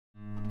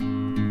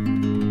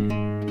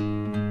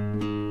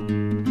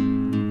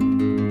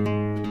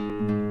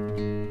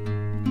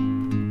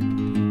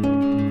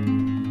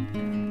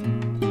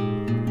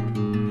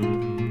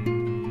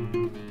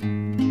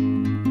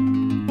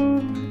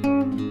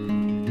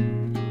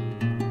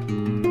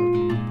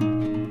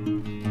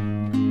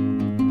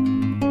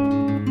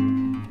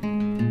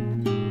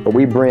But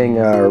we bring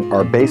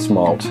our base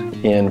malt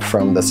in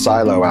from the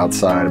silo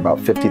outside. About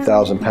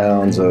 50,000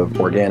 pounds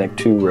of organic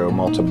two-row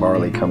malted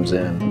barley comes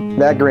in.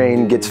 That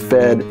grain gets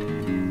fed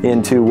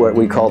into what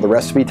we call the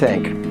recipe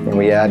tank, and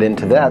we add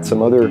into that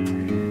some other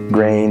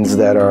grains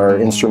that are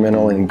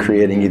instrumental in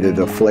creating either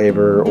the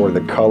flavor or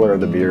the color of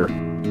the beer.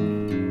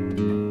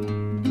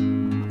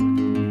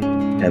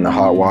 And the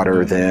hot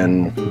water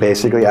then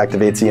basically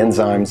activates the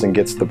enzymes and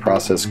gets the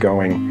process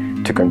going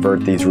to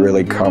convert these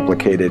really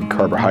complicated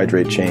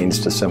carbohydrate chains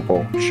to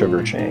simple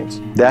sugar chains.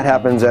 That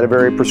happens at a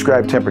very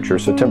prescribed temperature,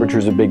 so temperature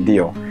is a big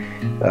deal.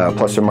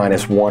 Plus or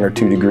minus 1 or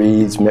 2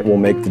 degrees will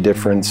make the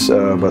difference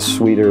of a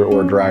sweeter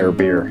or drier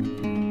beer.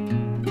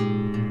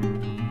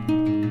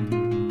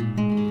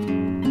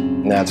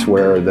 And that's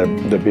where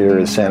the beer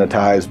is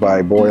sanitized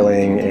by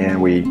boiling, and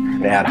we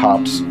add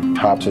hops.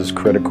 Hops is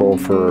critical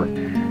for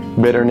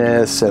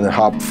bitterness and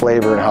hop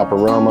flavor and hop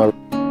aroma.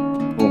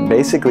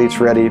 Basically, it's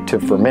ready to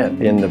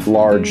ferment in the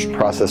large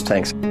process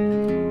tanks.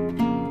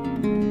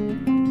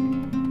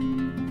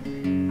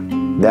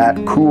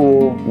 That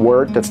cool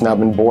wort that's now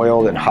been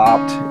boiled and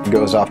hopped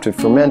goes off to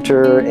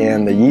fermenter,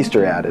 and the yeast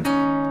are added.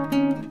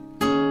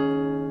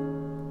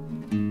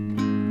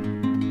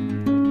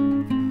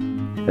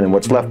 And then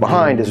what's left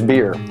behind is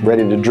beer,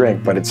 ready to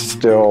drink, but it's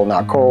still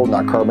not cold,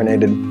 not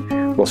carbonated.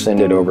 We'll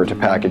send it over to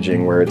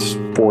packaging where it's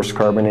force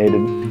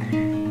carbonated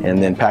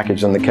and then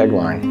packaged on the keg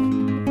line.